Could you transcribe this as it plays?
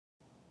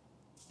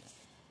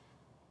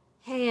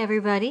Hey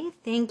everybody,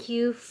 thank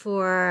you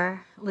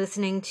for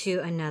listening to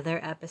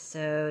another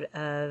episode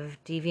of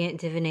Deviant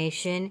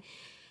Divination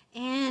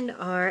and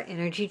our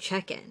energy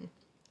check-in.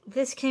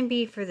 This can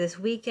be for this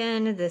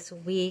weekend, this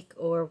week,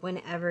 or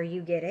whenever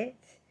you get it.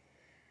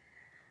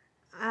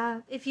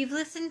 If you've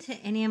listened to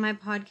any of my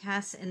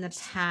podcasts in the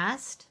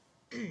past,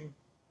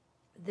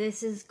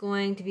 this is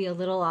going to be a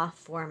little off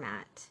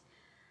format.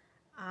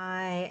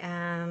 I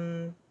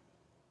am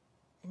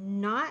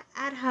not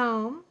at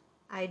home.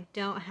 I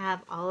don't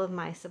have all of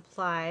my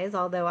supplies,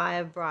 although I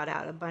have brought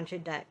out a bunch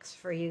of decks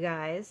for you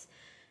guys.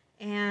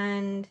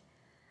 And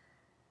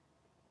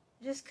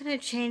just going to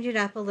change it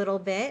up a little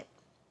bit.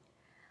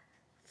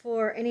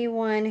 For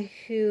anyone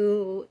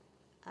who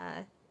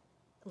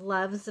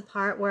loves the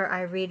part where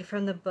I read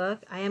from the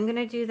book, I am going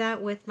to do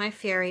that with my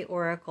fairy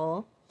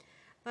oracle.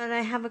 But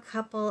I have a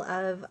couple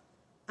of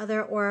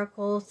other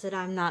oracles that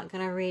I'm not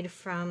going to read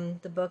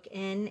from the book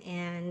in,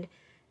 and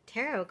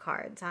tarot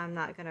cards I'm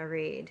not going to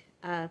read.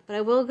 But I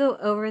will go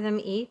over them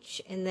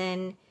each and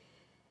then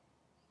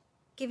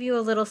give you a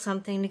little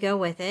something to go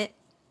with it.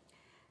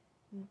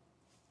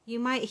 You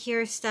might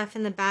hear stuff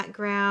in the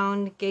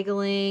background,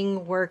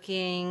 giggling,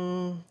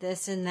 working,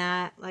 this and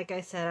that. Like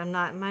I said, I'm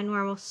not in my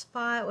normal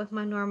spot with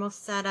my normal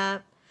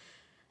setup.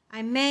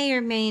 I may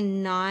or may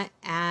not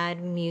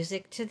add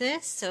music to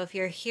this, so if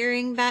you're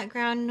hearing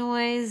background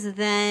noise,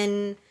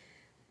 then,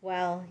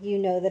 well, you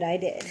know that I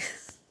did.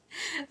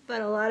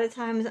 But a lot of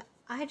times,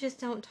 I just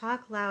don't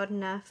talk loud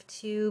enough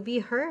to be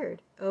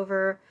heard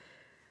over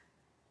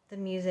the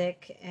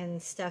music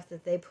and stuff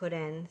that they put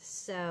in.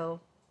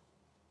 So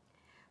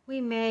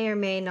we may or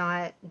may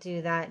not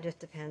do that, just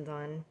depends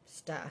on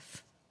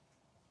stuff.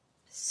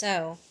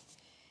 So,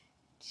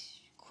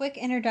 quick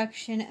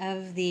introduction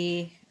of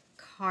the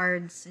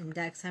cards and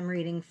decks I'm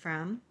reading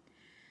from.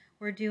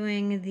 We're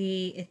doing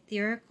the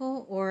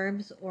Etherical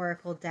Orbs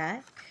Oracle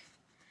deck.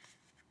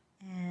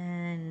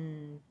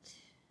 And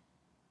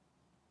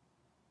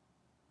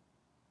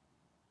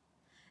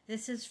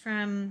this is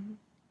from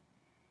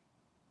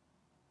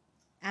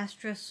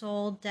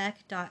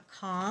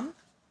astrosouldeck.com.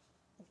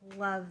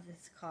 Love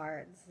these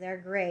cards. They're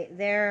great.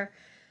 They're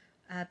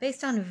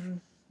based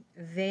on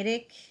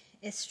Vedic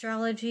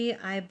astrology,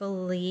 I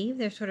believe.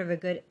 They're sort of a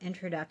good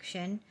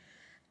introduction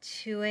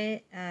to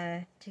it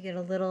to get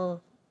a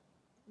little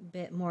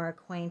bit more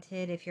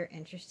acquainted if you're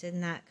interested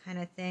in that kind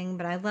of thing.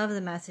 But I love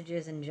the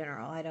messages in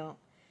general. I don't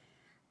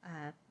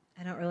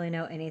really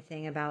know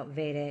anything about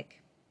Vedic.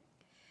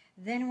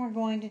 Then we're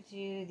going to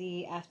do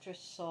the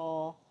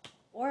Astrosoul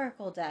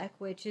Oracle deck,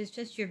 which is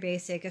just your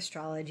basic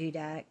astrology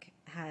deck.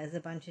 Has a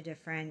bunch of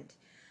different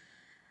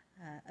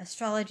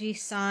astrology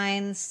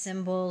signs,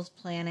 symbols,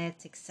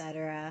 planets,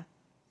 etc.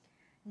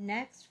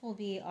 Next will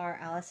be our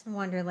Alice in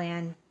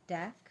Wonderland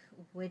deck,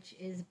 which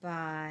is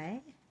by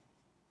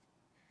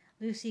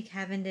Lucy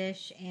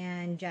Cavendish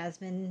and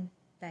Jasmine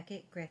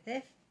Beckett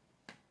Griffith.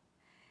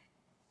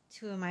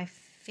 Two of my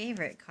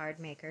favorite card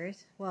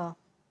makers. Well,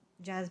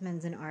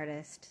 Jasmine's an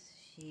artist.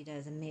 She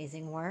does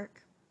amazing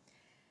work.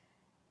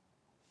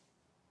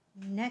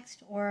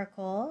 Next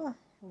oracle,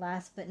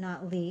 last but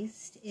not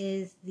least,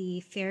 is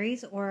the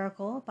Fairies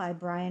Oracle by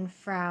Brian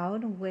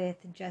Froud with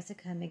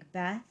Jessica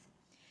Macbeth.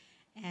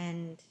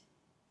 And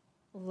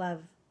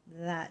love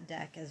that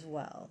deck as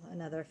well.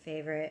 Another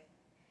favorite.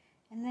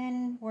 And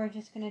then we're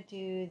just going to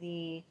do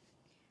the,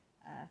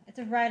 it's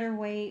a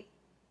Rider-Waite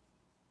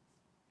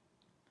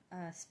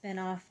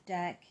spin-off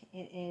deck.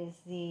 It is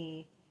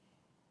the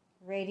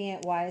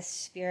Radiant Wise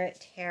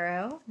Spirit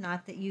Tarot.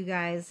 Not that you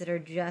guys that are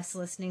just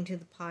listening to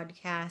the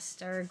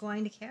podcast are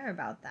going to care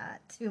about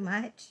that too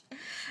much.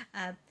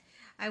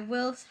 I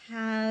will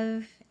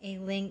have a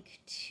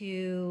link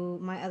to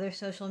my other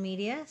social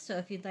media, so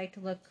if you'd like to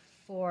look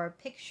for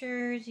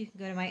pictures, you can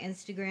go to my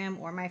Instagram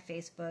or my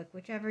Facebook,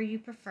 whichever you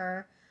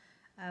prefer.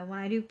 When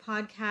I do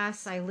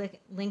podcasts, I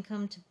link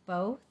them to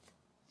both.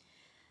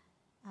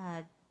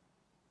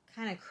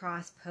 Kind of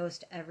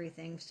cross-post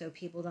everything so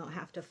people don't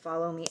have to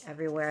follow me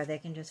everywhere. They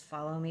can just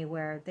follow me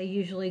where they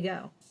usually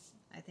go.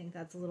 I think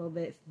that's a little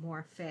bit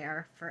more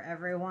fair for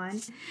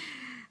everyone.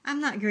 I'm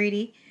not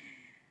greedy.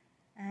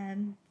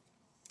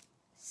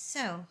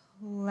 So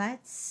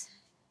let's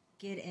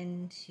get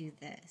into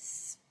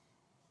this.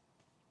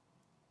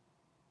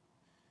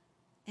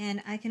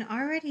 And I can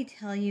already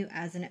tell you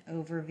as an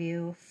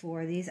overview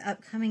for these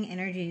upcoming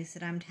energies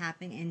that I'm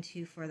tapping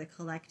into for the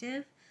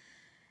collective,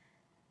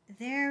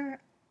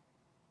 there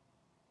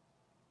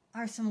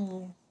are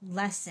some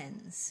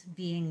lessons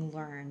being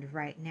learned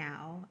right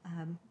now.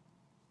 I'm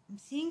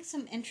seeing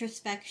some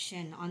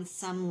introspection on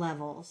some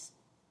levels,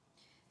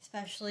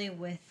 especially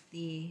with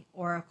the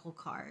oracle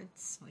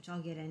cards, which I'll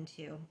get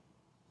into.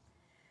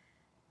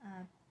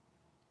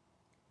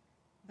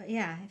 But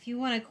yeah, if you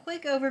want a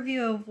quick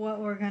overview of what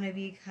we're going to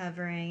be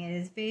covering, it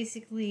is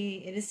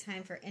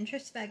time for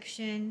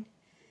introspection,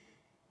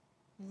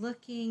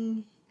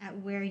 looking at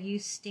where you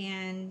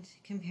stand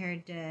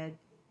compared to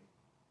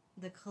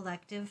the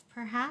collective,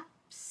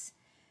 perhaps.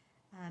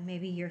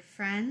 Maybe your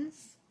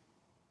friends.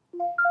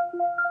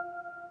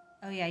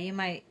 Oh yeah, you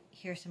might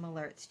here's some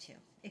alerts too.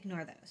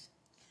 Ignore those.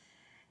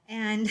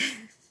 And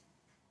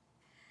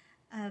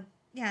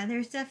yeah,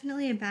 there's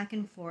definitely a back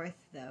and forth,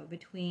 though,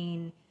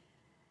 between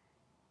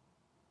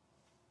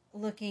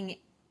looking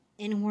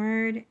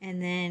inward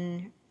and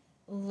then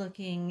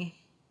looking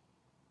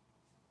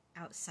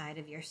outside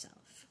of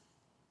yourself.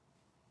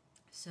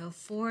 So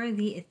for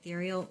the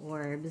ethereal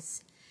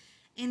orbs,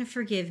 and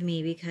forgive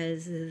me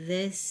because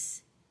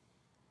this,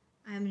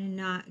 I'm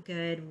not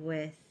good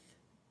with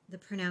the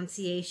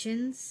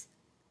pronunciations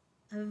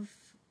of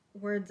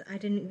words I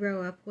didn't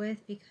grow up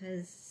with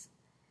because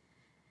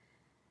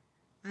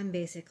I'm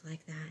basic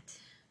like that.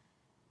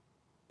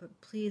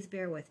 But please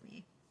bear with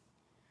me.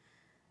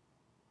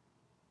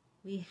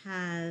 We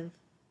have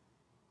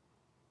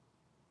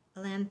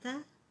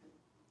Alantha,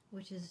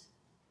 which is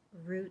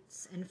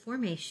roots and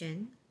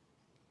formation.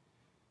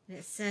 And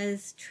it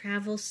says,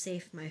 travel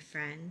safe, my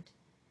friend.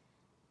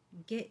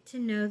 Get to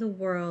know the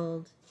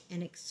world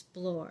and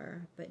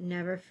explore, but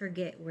never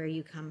forget where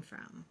you come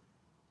from.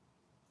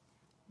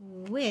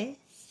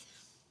 With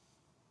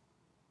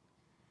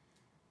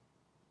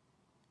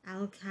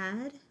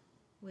Alcad,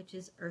 which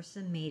is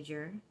Ursa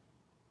Major,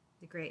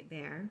 the Great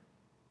Bear.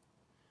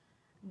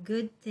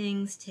 Good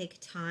things take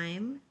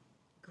time.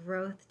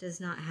 Growth does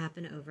not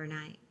happen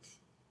overnight.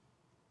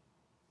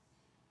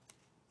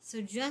 So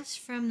just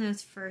from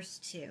those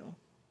first two,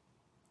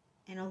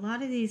 and a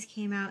lot of these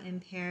came out in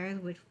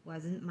pairs, which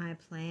wasn't my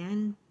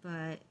plan,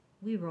 but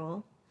we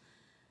roll.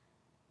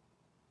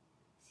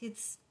 See,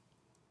 it's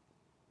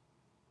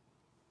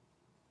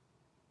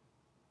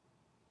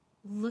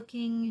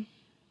looking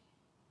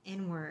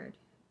inward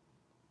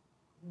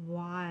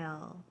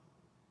while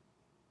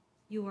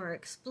you are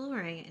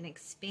exploring and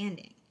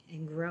expanding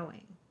and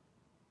growing.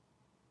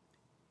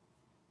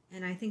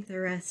 And I think the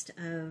rest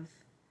of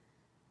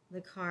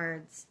the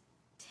cards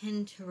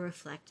tend to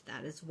reflect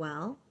that as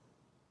well.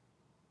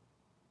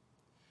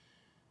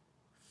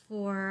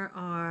 For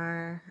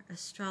our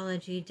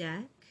astrology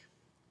deck,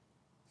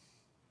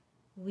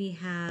 we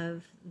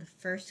have the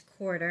first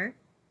quarter,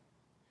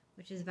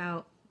 which is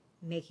about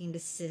making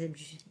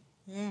decisions,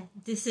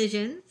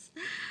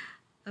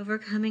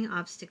 overcoming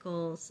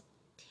obstacles,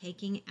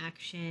 taking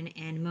action,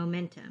 and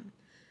momentum.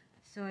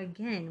 So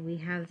again, we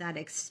have that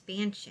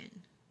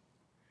expansion.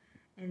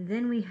 And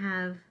then we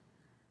have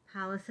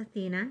Pallas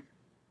Athena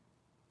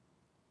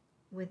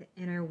with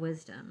inner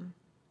wisdom.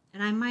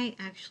 And I might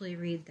actually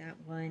read that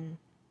one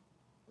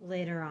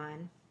later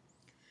on,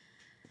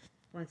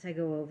 once I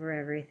go over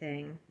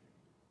everything.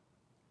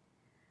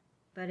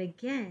 But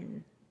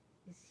again,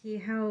 you see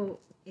how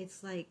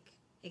it's like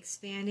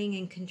expanding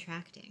and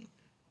contracting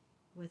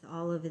with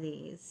all of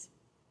these.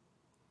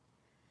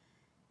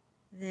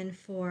 Then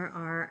for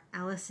our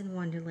Alice in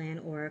Wonderland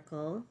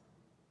Oracle,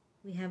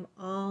 we have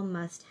all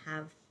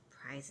must-have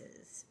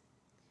prizes.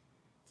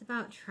 It's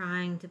about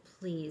trying to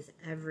please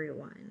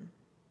everyone.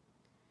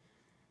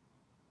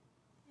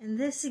 And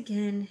this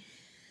again,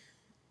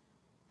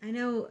 I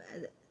know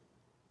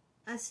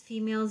us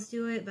females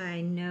do it, but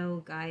I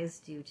know guys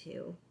do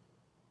too.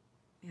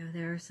 You know,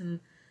 there are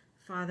some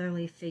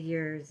fatherly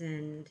figures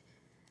and,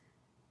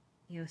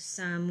 you know,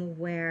 some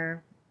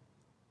where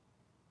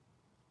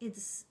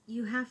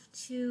you have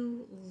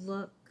to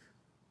look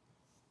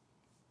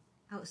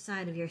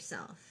outside of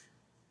yourself.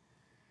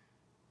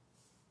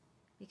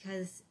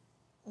 Because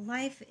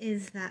life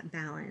is that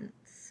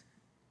balance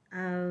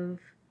of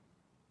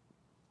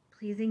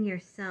pleasing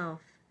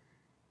yourself,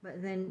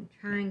 but then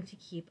trying to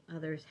keep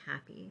others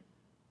happy.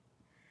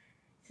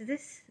 So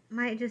this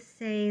might just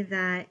say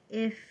that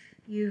if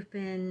you've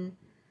been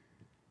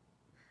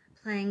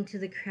playing to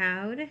the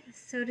crowd,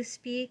 so to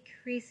speak,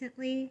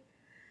 recently,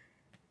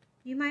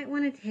 you might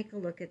want to take a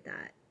look at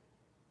that.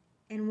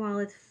 And while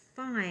it's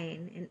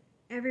fine, and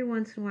every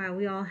once in a while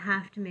we all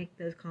have to make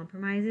those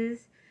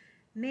compromises,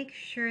 make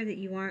sure that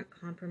you aren't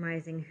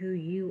compromising who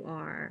you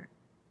are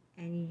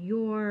and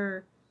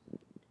your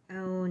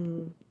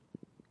own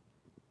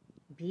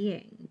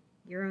being,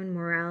 your own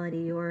morality,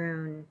 your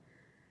own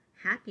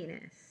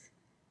happiness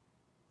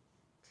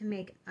to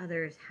make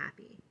others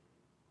happy.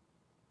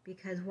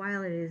 Because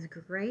while it is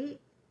great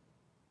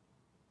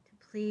to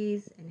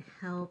please and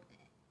help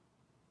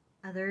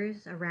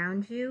others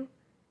around you,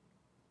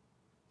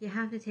 you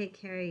have to take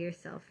care of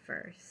yourself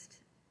first.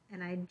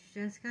 And I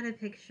just got a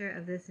picture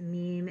of this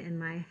meme in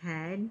my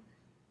head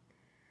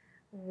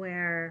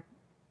where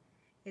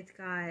it's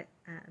got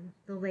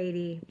the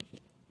lady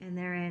and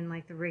they're in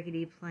like the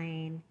rickety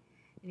plane.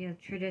 And, you know,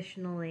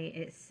 traditionally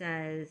it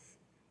says,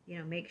 you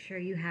know, make sure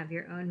you have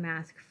your own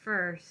mask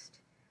first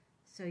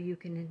so you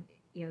can,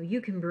 you know,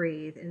 you can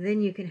breathe and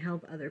then you can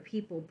help other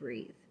people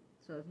breathe.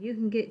 So if you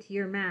can get to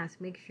your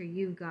mask, make sure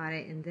you've got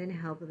it and then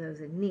help those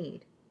in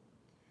need.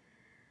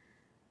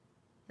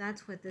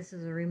 That's what this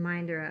is a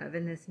reminder of.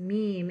 And this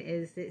meme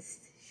is, this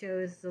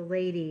shows the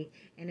lady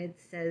and it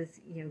says,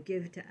 you know,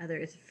 give to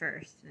others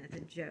first. And it's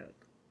a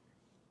joke.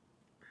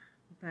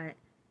 But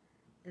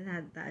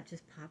that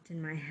just popped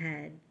in my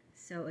head.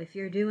 So if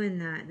you're doing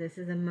that, this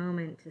is a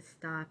moment to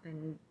stop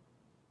and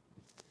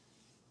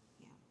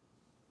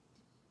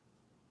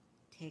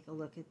take a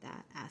look at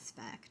that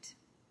aspect.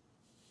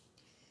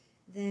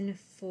 Then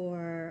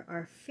for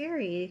our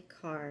fairy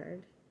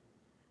card,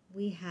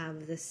 we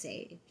have the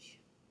Sage.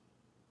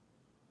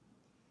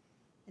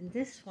 And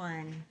this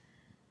one,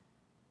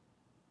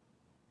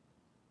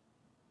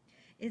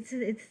 it's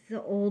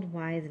the old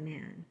wise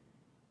man.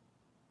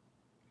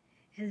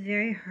 It has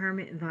very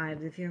hermit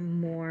vibes if you're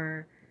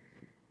more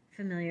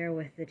familiar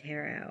with the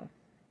tarot.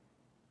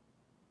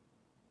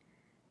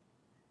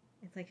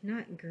 It's like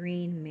not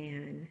green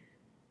man.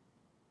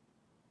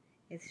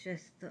 It's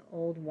just the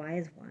old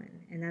wise one.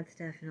 And that's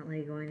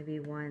definitely going to be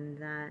one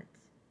that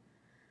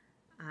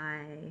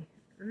I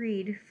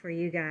read for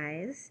you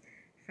guys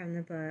from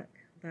the book,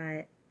 but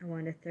I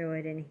wanted to throw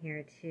it in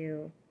here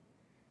too.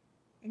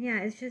 And yeah,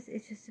 it's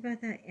just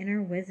about that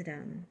inner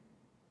wisdom.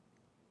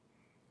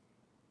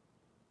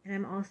 And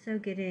I'm also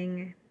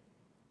getting,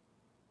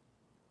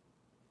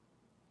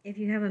 if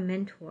you have a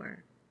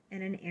mentor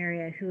in an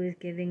area who is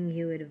giving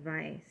you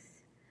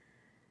advice,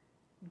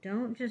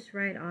 don't just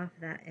write off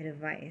that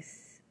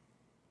advice,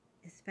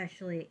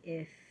 especially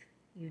if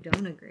you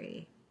don't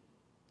agree.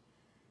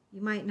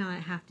 You might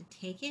not have to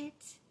take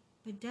it,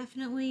 but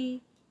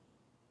definitely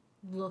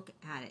look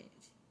at it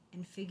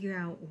and figure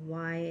out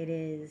why it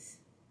is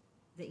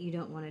that you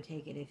don't want to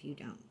take it if you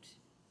don't.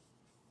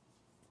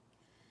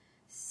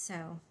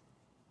 So,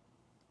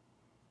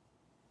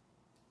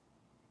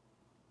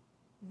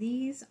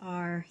 these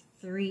are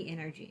 3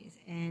 energies,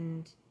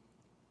 and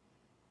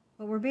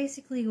what we're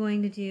basically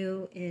going to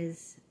do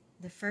is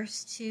the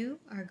first 2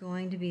 are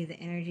going to be the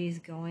energies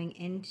going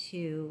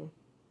into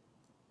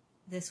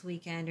this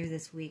weekend or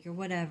this week or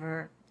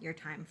whatever your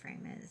time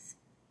frame is.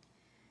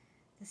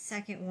 The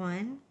second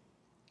one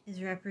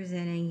is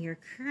representing your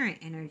current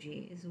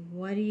energies.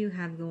 What do you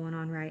have going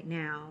on right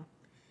now?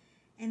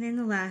 And then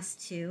the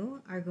last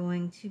 2 are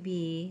going to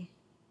be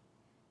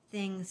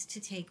things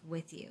to take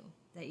with you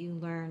that you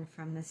learn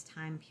from this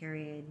time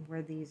period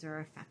where these are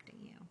affecting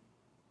you.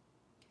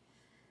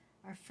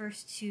 Our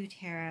first 2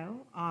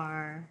 tarot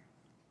are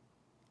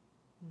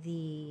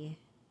the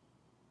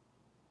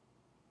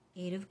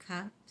 8 of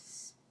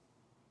Cups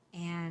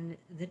and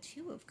the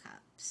 2 of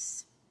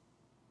Cups.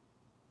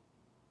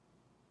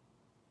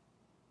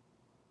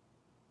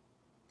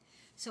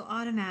 So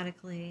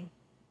automatically,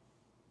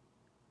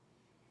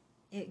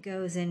 it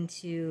goes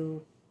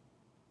into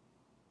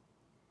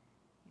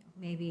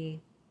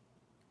maybe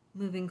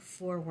moving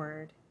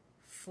forward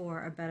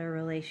for a better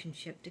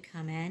relationship to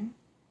come in,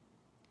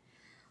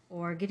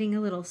 or getting a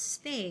little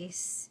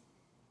space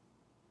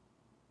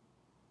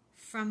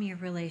from your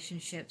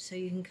relationship so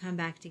you can come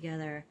back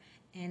together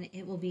and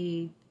it will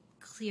be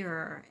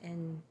clearer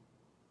and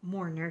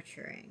more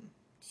nurturing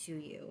to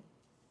you.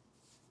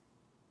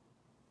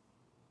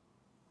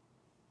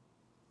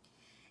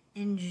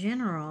 In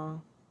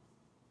general,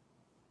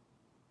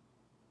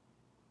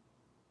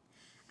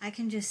 I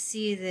can just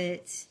see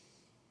that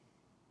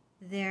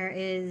there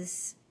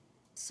is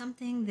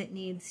something that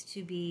needs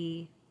to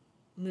be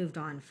moved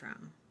on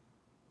from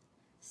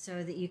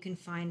so that you can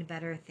find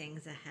better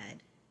things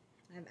ahead.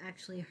 I've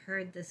actually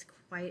heard this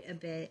quite a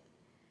bit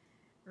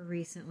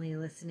recently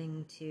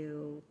listening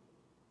to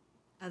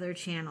other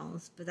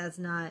channels, but that's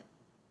not,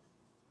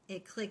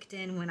 it clicked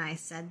in when I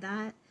said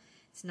that.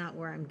 It's not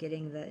where I'm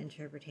getting the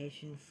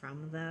interpretation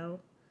from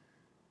though.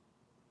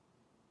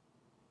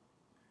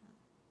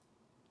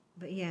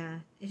 But yeah,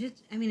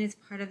 it's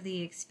part of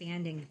the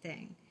expanding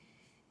thing,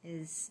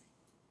 is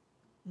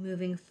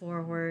moving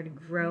forward,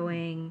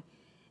 growing,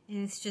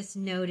 and it's just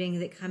noting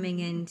that coming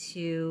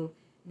into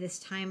this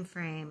time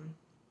frame,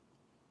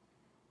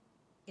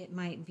 it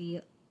might be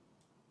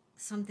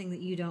something that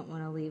you don't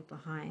want to leave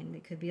behind.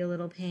 It could be a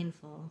little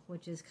painful,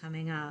 which is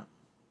coming up.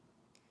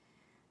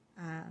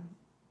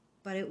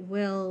 But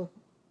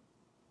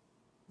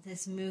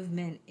this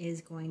movement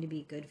is going to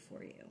be good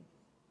for you.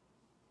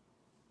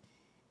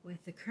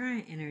 With the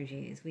current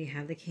energies, we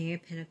have the King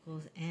of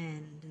Pentacles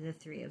and the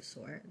 3 of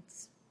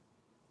Swords.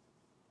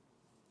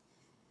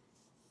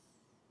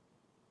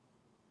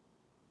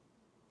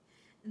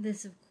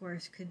 This, of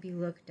course, could be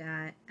looked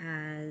at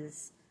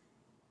as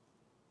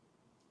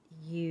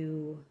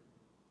you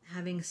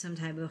having some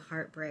type of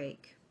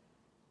heartbreak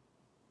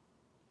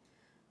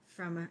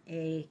from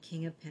a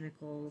King of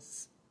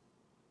Pentacles,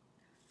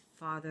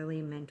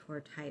 fatherly mentor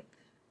type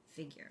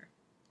figure.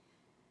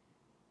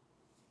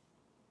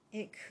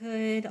 It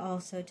could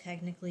also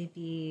technically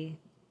be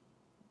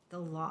the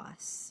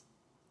loss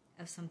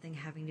of something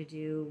having to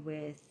do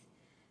with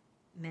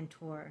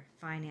mentor,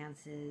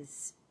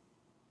 finances,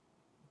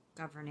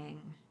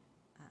 governing.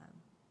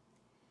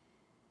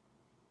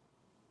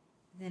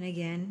 Then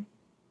again,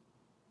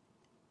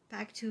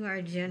 back to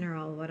our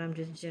general, what I'm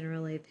just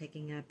generally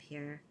picking up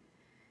here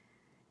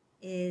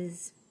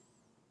is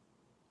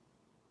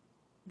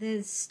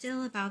there's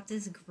still about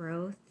this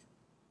growth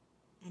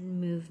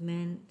and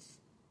movement,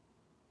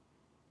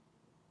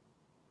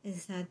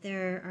 is that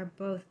there are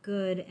both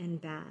good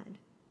and bad.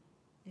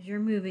 As you're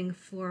moving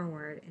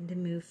forward, and to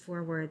move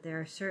forward,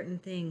 there are certain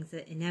things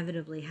that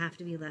inevitably have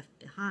to be left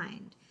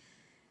behind.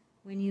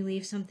 when you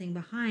leave something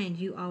behind,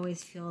 you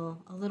always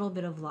feel a little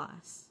bit of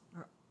loss,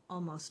 or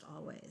almost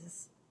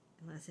always,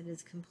 unless it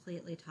is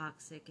completely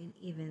toxic, and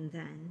even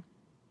then.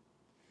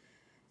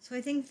 So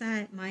I think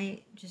that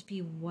might just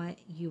be what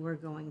you are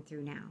going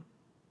through now.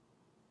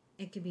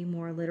 It could be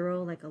more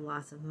literal, like a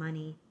loss of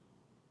money,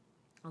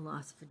 a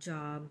loss of a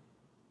job.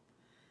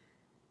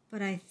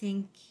 But I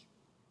think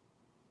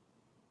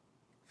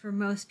for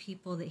most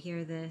people that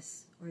hear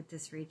this, or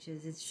this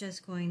reaches, it's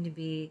just going to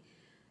be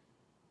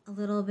a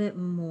little bit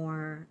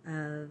more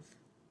of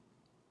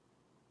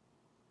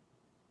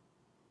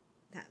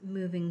that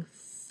moving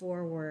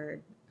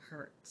forward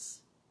hurts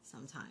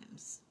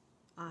sometimes,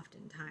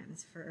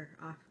 oftentimes for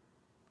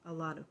a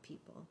lot of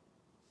people.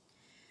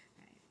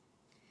 Right.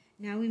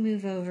 Now we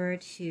move over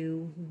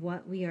to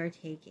what we are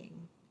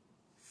taking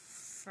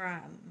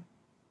from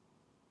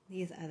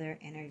these other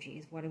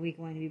energies. What are we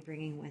going to be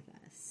bringing with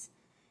us?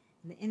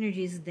 And the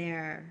energies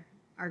there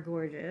are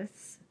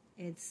gorgeous.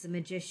 It's the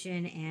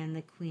Magician and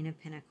the Queen of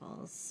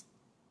Pentacles.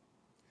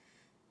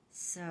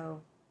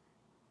 So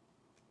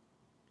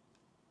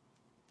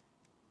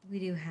we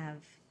do have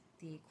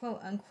the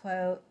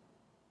quote-unquote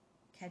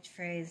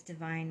catchphrase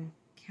divine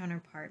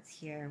counterparts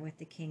here with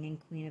the King and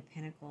Queen of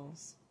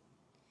Pentacles.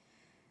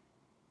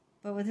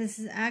 But what this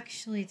is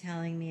actually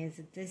telling me is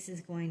that this is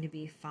going to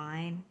be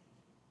fine.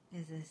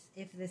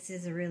 If this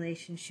is a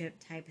relationship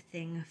type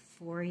thing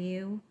for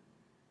you,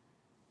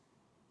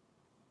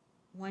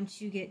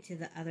 once you get to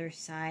the other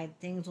side,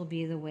 things will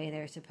be the way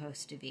they're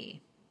supposed to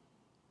be.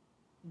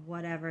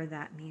 Whatever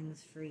that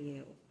means for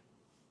you.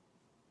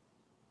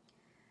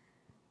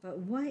 But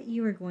what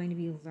you are going to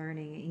be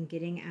learning and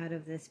getting out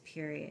of this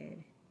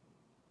period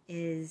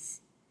is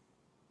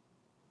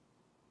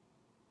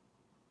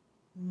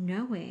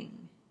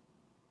knowing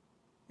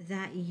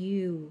that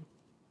you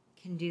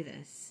can do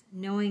this.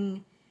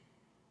 Knowing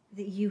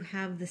that you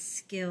have the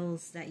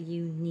skills that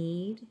you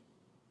need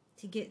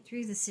to get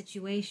through the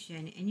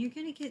situation, and you're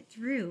going to get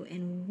through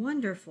in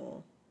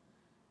wonderful,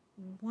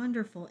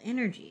 wonderful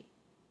energy.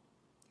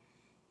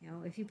 You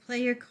know, if you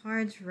play your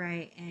cards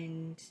right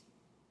and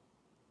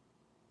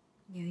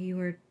you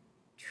are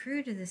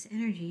true to this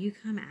energy, you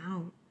come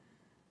out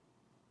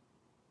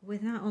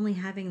with not only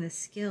having the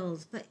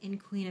skills, but in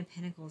Queen of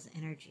Pentacles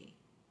energy,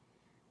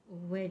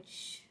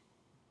 which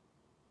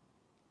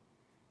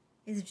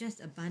is just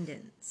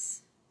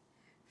abundance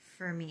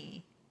for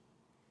me.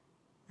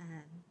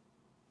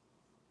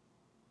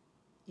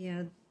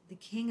 The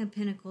King of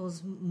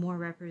Pentacles more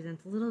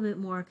represents a little bit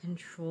more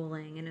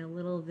controlling and a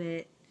little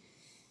bit,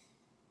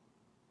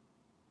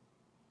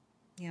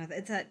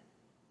 it's that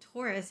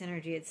Taurus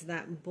energy. It's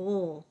that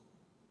bull,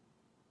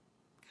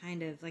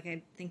 kind of like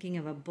I'm thinking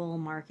of a bull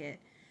market,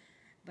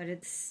 but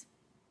it's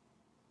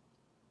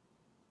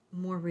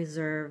more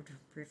reserved,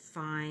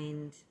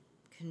 refined,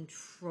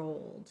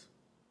 controlled.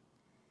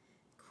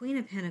 Queen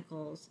of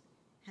Pentacles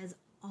has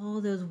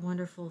all those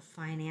wonderful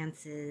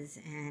finances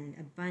and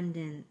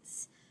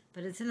abundance,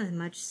 but it's in a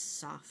much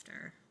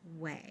softer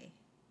way.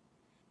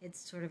 It's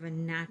sort of a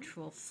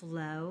natural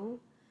flow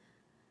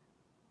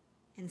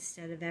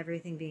instead of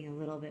everything being a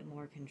little bit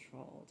more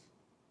controlled.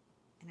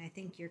 And I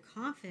think your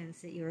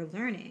confidence that you're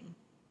learning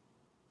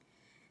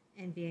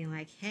and being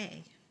like,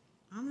 hey,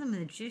 I'm the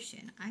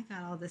magician. I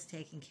got all this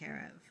taken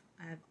care of.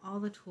 I have all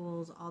the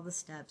tools, all the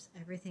steps,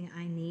 everything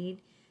I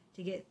need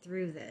to get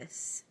through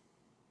this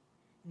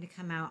and to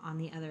come out on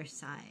the other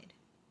side.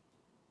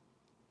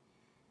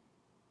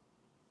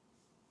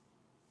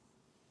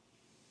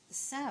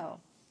 So,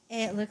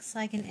 it looks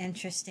like an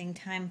interesting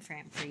time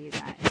frame for you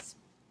guys.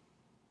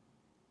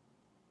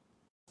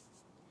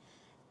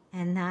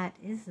 And that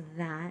is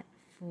that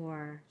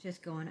for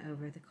just going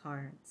over the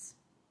cards.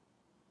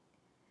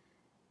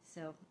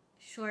 So,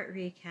 short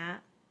recap.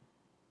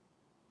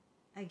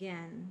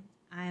 Again,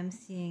 I am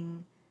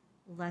seeing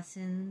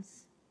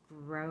lessons,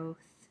 growth,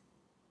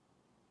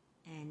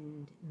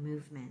 and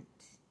movement.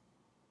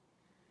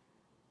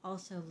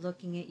 Also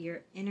looking at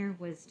your inner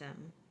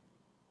wisdom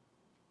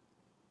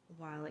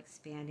while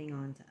expanding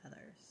onto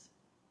others.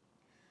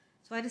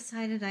 So I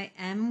decided I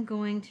am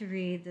going to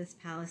read this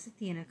Pallas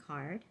Athena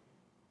card.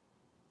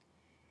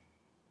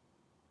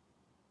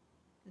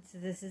 So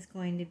this is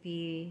going to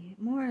be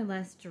more or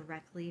less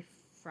directly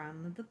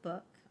from the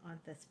book on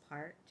this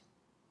part.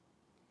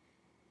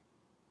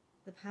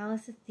 The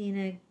Pallas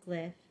Athena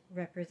glyph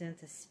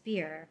represents a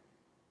spear,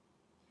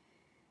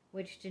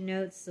 which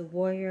denotes the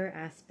warrior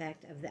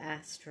aspect of the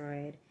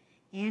asteroid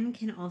and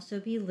can also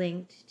be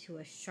linked to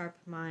a sharp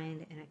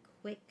mind and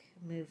a quick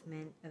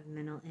movement of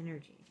mental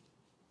energy.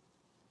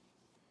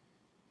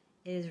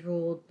 It is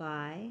ruled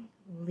by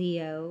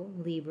Leo,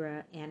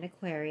 Libra, and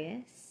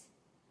Aquarius.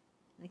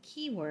 The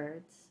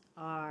keywords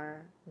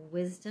are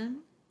wisdom,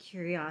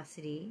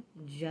 curiosity,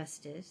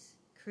 justice,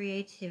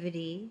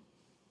 creativity,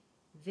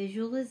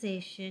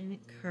 visualization,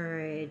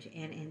 courage,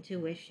 and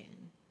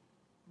intuition.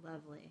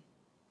 Lovely.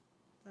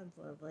 That's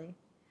lovely.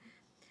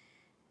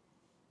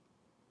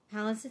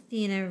 Pallas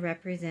Athena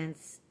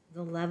represents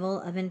the level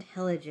of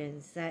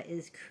intelligence that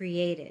is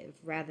creative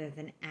rather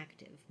than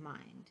active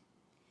mind.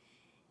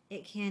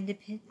 It can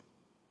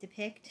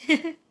depict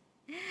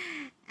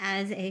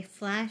as a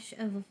flash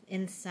of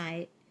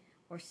insight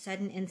or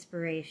sudden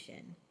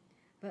inspiration,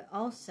 but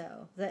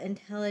also the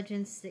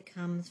intelligence that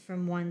comes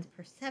from one's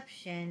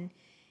perception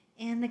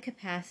and the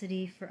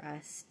capacity for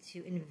us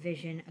to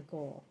envision a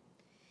goal.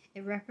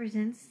 It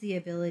represents the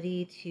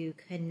ability to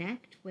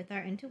connect with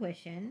our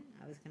intuition,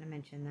 I was going to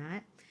mention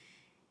that,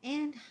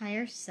 and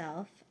higher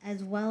self,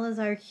 as well as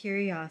our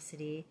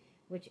curiosity,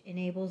 which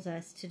enables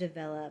us to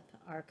develop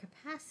our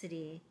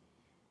capacity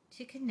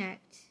to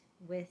connect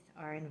with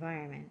our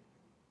environment.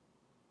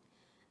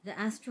 The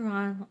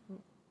astral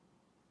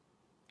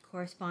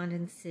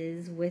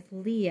correspondences with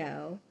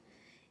Leo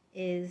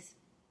is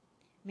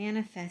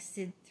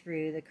manifested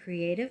through the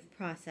creative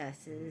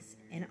processes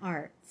and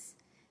arts,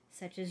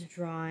 such as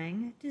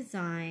drawing,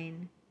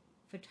 design,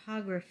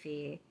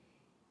 photography,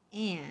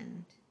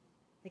 and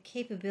the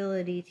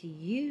capability to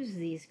use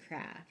these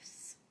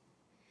crafts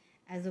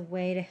as a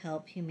way to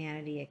help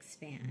humanity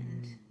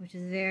expand, which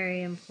is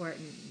very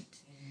important.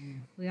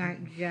 We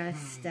aren't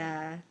just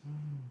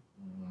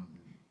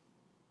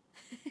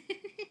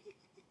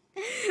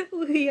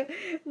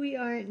we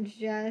aren't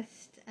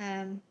just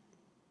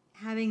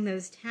having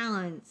those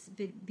talents,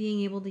 but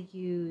being able to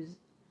use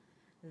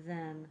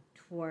them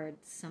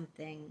towards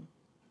something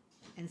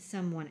and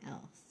someone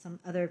else, some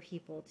other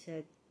people,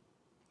 to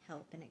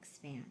help and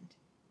expand.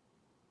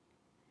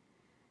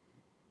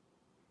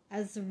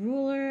 As the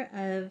ruler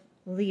of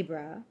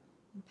Libra,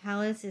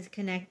 Pallas is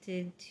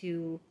connected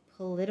to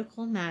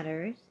political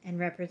matters and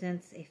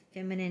represents a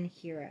feminine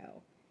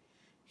hero.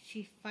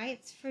 She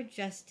fights for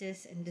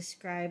justice and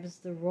describes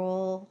the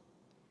role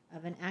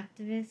of an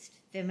activist,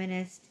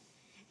 feminist,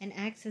 and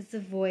acts as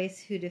the voice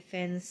who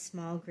defends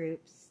small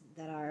groups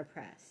that are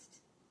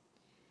oppressed.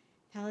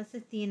 Pallas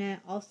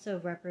Athena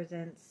also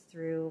represents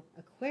through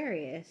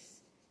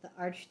Aquarius the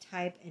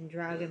archetype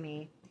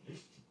androgyny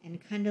and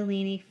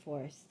Kundalini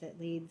force that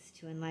leads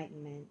to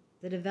enlightenment,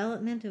 the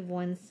development of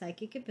one's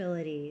psychic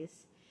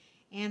abilities,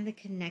 and the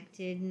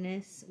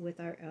connectedness with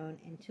our own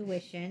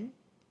intuition,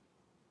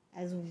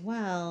 as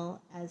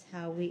well as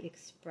how we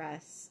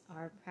express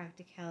our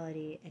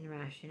practicality and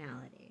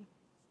rationality.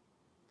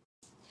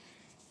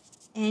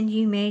 And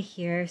you may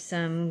hear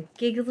some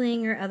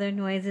giggling or other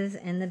noises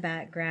in the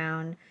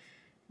background.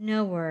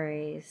 No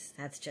worries,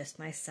 that's just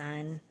my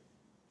son.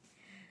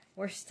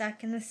 We're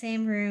stuck in the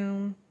same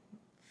room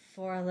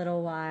for a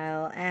little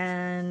while,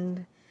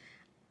 and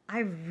I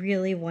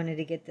really wanted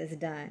to get this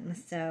done,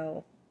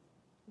 so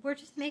we're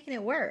just making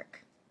it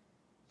work.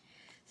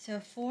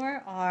 So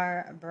for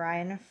our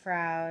Brian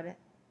Froud,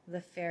 the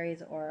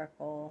Fairies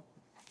Oracle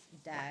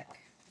deck,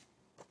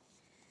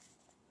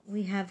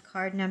 we have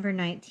card number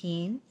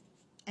 19,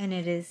 and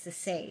it is the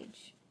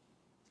Sage.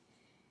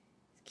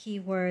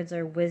 Keywords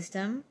are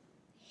wisdom,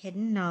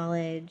 hidden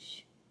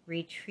knowledge,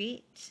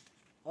 retreat,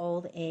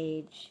 old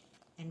age,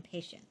 and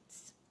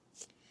patience.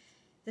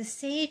 The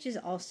Sage is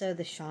also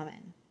the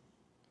shaman.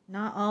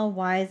 Not all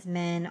wise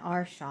men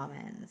are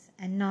shamans,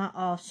 and not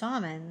all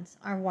shamans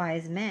are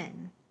wise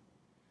men.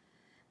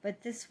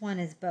 But this one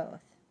is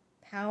both.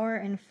 Power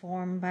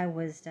informed by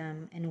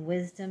wisdom, and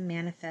wisdom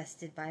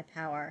manifested by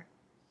power.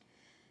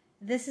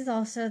 This is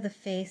also the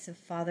face of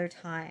Father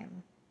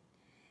Time,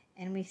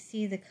 and we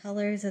see the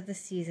colors of the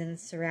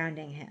seasons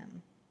surrounding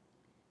him.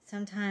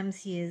 Sometimes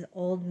he is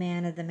Old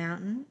Man of the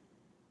Mountain,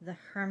 the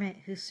hermit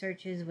who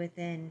searches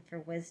within for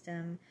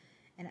wisdom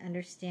and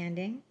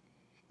understanding,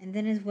 and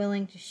then is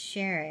willing to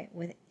share it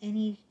with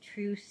any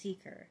true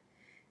seeker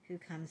who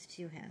comes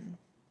to him.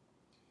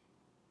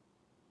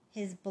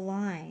 His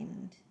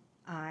blind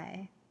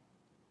eye,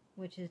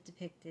 which is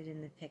depicted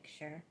in the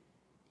picture,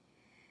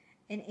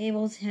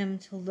 enables him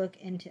to look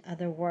into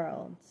other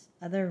worlds,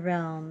 other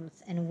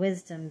realms, and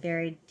wisdom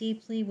buried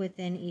deeply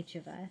within each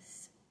of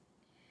us,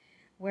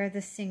 where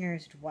the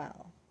singers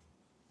dwell.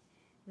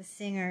 The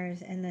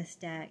singers in this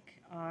deck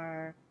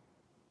are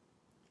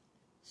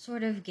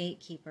sort of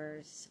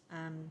gatekeepers.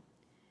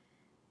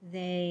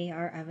 They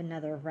are of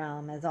another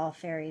realm, as all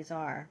fairies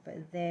are,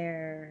 but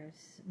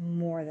there's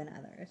more than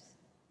others.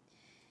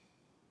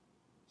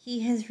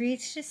 He has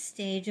reached a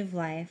stage of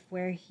life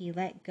where he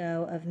let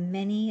go of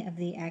many of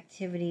the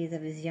activities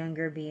of his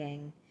younger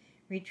being,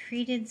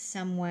 retreated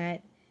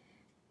somewhat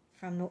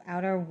from the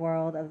outer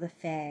world of the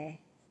Fae,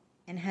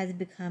 and has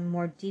become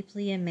more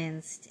deeply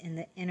immersed in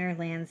the inner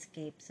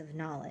landscapes of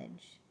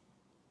knowledge,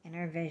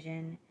 inner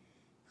vision,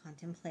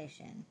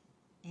 contemplation,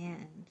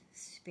 and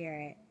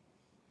spirit.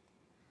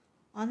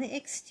 On the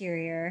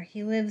exterior,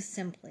 he lives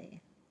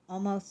simply,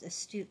 almost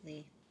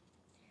astutely,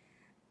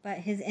 but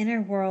his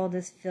inner world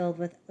is filled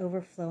with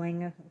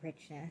overflowing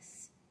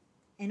richness.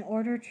 In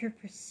order to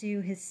pursue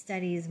his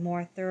studies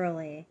more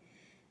thoroughly,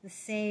 the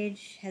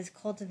sage has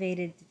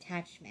cultivated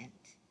detachment.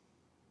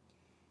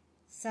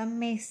 Some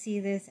may see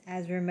this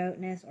as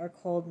remoteness or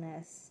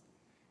coldness,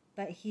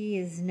 but he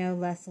is no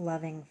less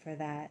loving for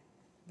that.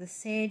 The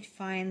sage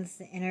finds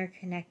the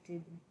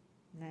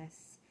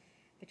interconnectedness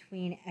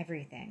between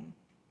everything.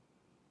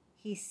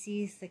 He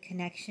sees the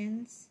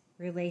connections,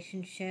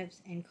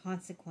 relationships, and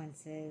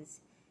consequences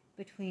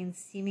between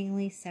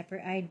seemingly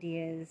separate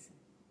ideas,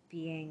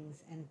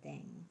 beings, and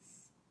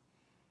things,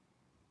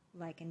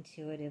 like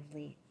intuitive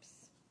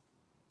leaps.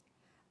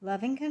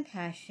 Love and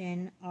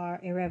compassion are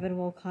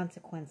irrevocable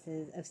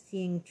consequences of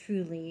seeing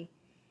truly,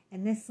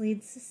 and this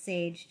leads the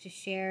sage to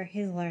share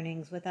his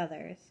learnings with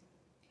others.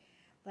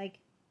 Like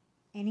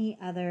any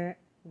other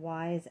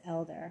wise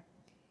elder,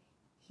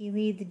 he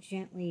leads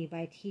gently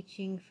by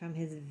teaching from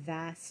his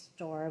vast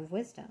store of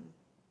wisdom.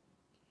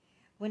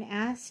 When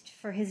asked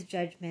for his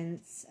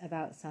judgments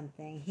about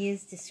something, he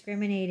is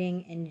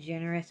discriminating and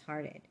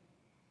generous-hearted.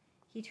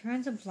 He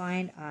turns a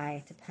blind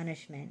eye to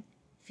punishment,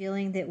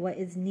 feeling that what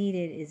is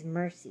needed is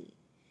mercy,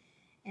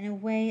 and a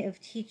way of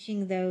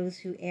teaching those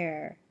who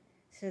err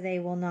so they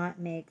will not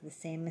make the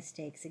same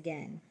mistakes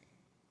again.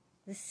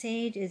 The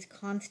sage is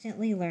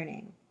constantly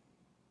learning.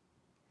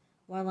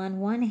 While on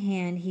one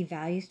hand he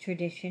values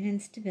tradition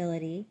and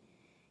stability,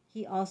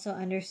 he also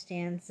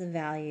understands the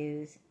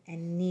values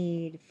and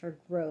need for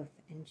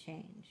growth and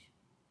change.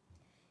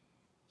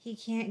 He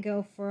can't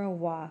go for a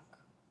walk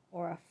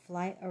or a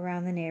flight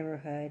around the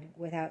neighborhood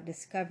without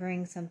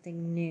discovering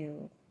something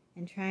new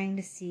and trying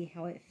to see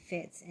how it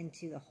fits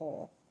into the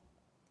whole.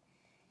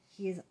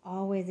 He is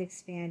always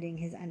expanding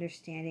his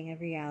understanding of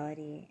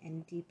reality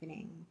and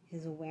deepening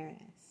his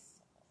awareness.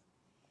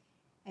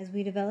 As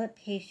we develop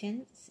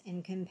patience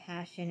and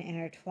compassion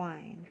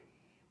intertwine,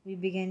 we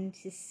begin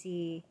to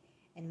see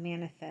and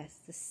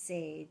manifest the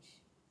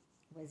sage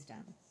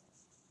wisdom.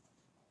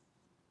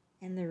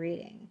 In the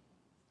reading,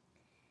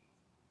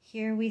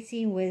 here we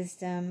see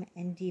wisdom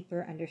and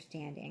deeper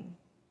understanding.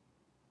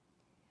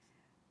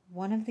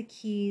 One of the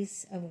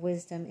keys of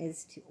wisdom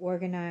is to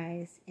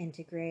organize,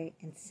 integrate,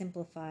 and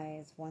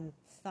simplify one's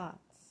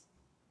thoughts.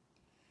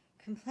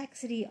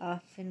 Complexity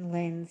often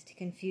lends to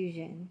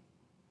confusion.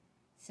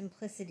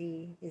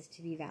 Simplicity is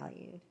to be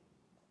valued.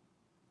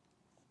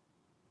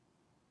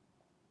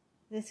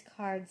 This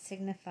card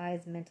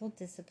signifies mental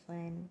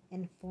discipline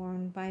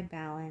informed by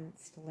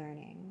balanced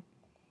learning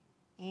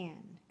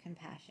and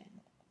compassion.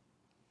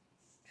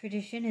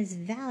 Tradition is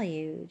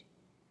valued,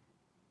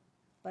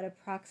 but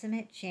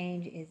approximate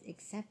change is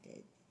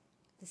accepted.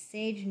 The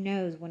sage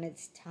knows when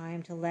it's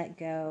time to let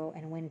go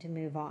and when to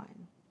move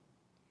on.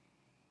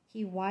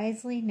 He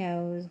wisely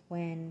knows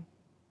when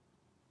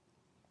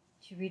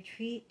to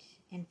retreat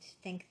and to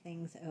think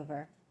things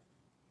over.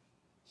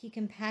 He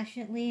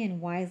compassionately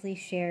and wisely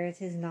shares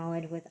his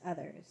knowledge with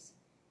others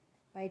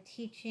by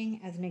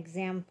teaching as an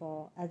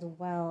example as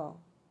well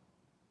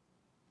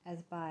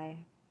as by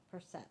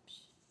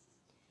perception.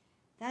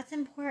 That's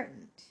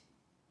important.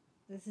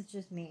 This is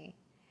just me.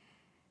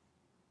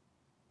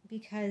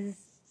 Because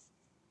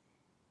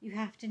you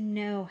have to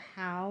know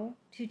how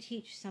to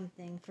teach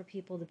something for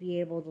people to be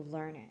able to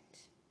learn it.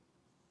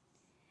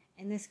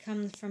 And this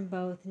comes from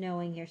both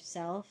knowing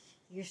yourself,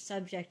 your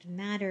subject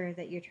matter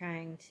that you're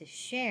trying to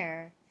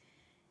share,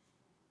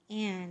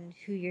 and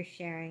who you're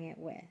sharing it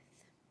with.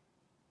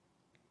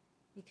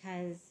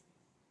 Because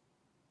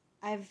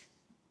I've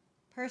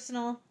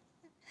personal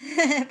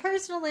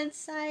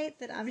insight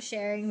that I'm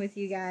sharing with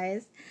you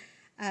guys.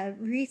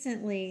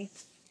 Recently,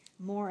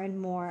 more and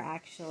more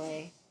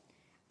actually,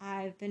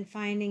 I've been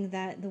finding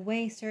that the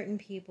way certain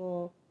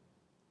people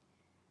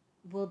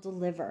will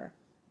deliver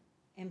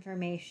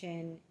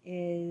information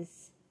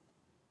is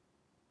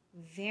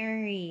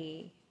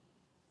very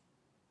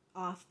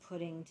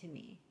off-putting to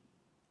me.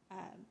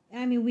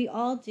 I mean, we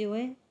all do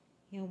it.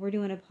 You know, we're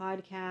doing a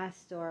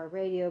podcast or a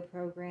radio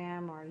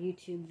program or a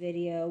YouTube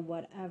video,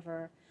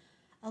 whatever.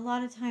 A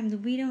lot of times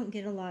we don't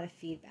get a lot of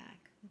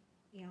feedback.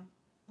 You know,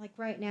 like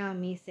right now,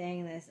 me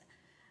saying this,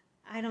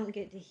 I don't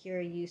get to hear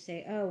you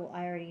say, oh, well,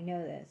 I already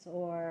know this,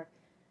 or,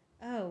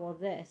 oh, well,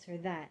 this or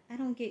that. I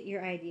don't get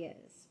your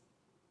ideas.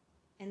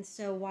 And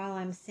so while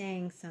I'm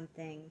saying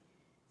something,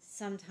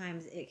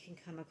 sometimes it can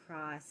come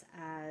across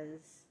as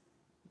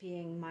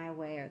being my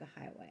way or the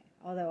highway.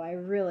 Although I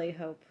really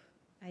hope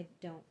I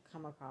don't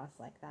come across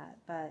like that.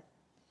 But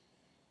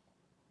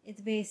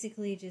it's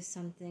basically just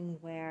something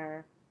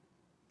where,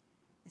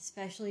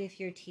 especially if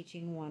you're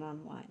teaching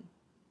one-on-one,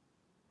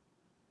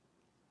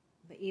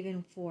 but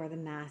even for the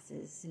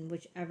masses, in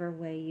whichever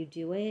way you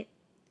do it,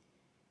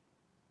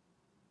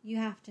 you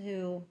have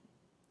to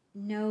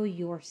know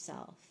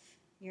yourself,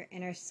 your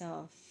inner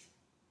self,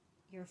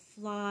 your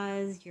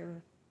flaws,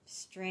 your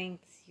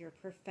strengths, your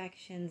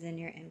perfections, and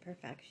your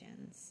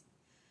imperfections.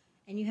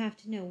 And you have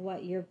to know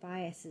what your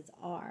biases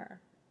are.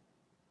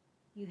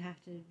 You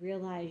have to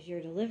realize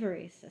your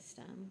delivery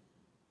system.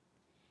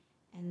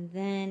 And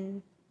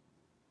then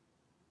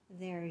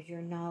there's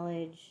your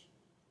knowledge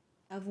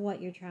of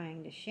what you're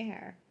trying to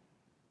share.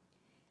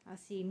 Now,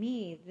 see,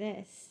 me,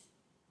 this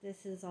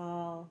is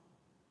all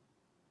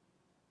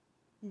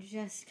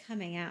just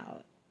coming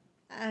out.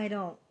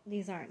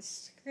 These aren't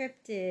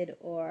scripted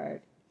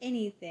or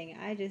anything.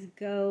 I just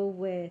go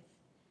with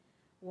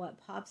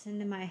what pops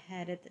into my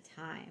head at the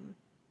time.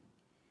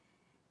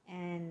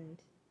 And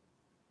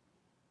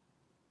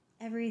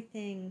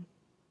everything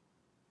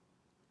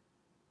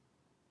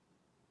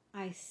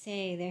I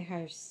say there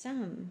has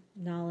some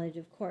knowledge,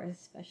 of course,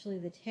 especially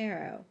the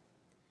tarot.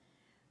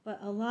 But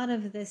a lot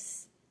of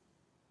this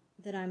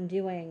that I'm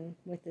doing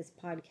with this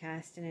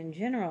podcast and in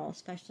general,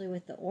 especially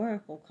with the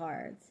oracle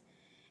cards,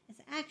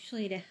 is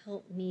actually to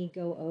help me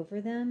go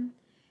over them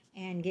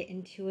and get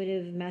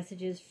intuitive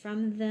messages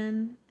from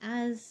them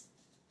as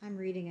I'm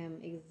reading them,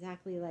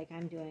 exactly like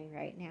I'm doing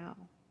right now.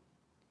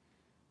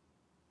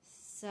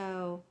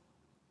 So,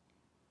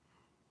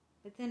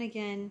 but then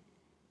again,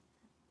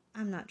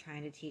 I'm not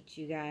trying to teach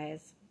you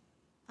guys.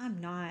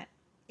 I'm not.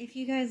 If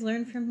you guys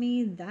learn from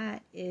me,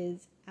 that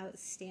is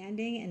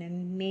outstanding and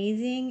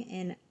amazing,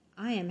 and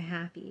I am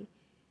happy.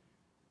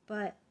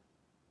 But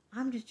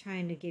I'm just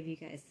trying to give you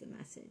guys the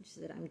message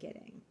that I'm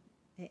getting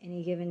at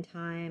any given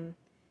time,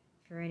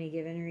 for any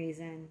given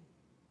reason.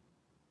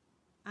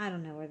 I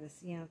don't know where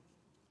this,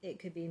 it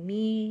could be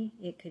me,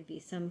 it could be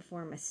some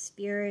form of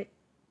spirit.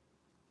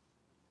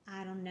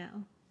 I don't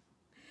know.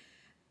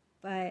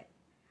 But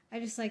I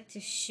just like to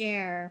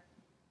share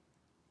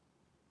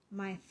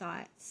my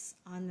thoughts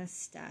on this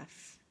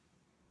stuff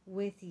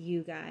with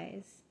you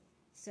guys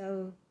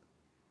so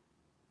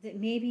that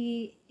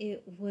maybe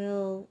it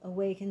will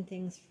awaken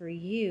things for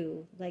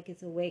you like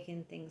it's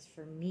awakened things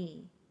for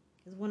me.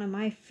 Because one of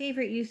my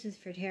favorite uses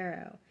for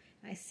tarot,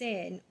 and I say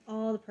it in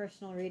all the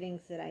personal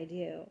readings that I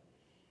do,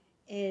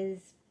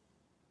 is,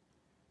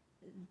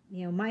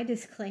 my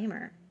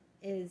disclaimer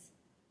is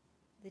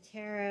the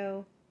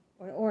tarot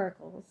or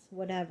oracles,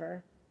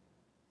 whatever,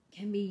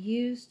 can be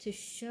used to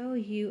show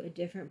you a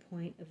different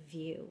point of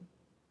view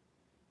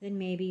than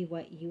maybe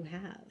what you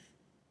have.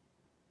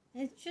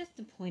 It's just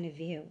a point of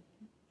view.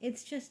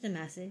 It's just a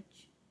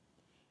message.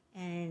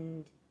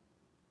 And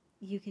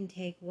you can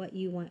take what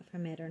you want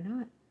from it or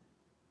not.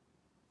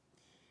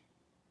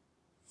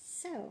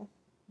 So,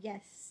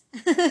 yes.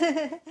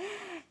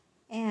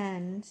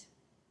 And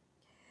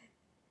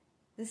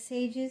the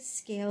sage's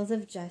scales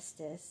of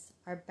justice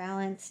are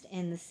balanced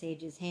in the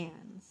sage's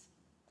hands.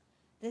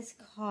 This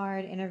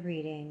card in a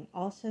reading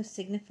also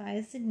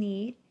signifies the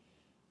need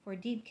for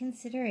deep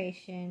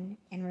consideration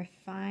and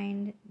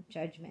refined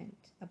judgment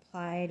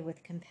applied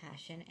with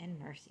compassion and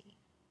mercy.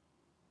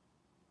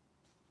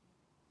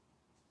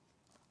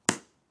 I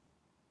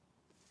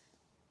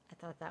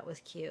thought that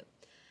was cute.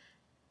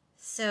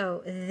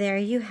 So there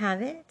you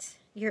have it,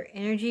 your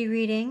energy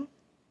reading.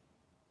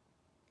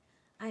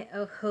 I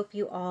hope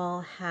you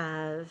all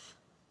have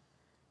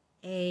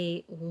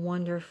a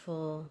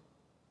wonderful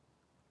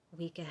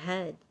week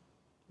ahead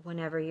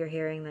whenever you're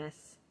hearing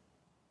this.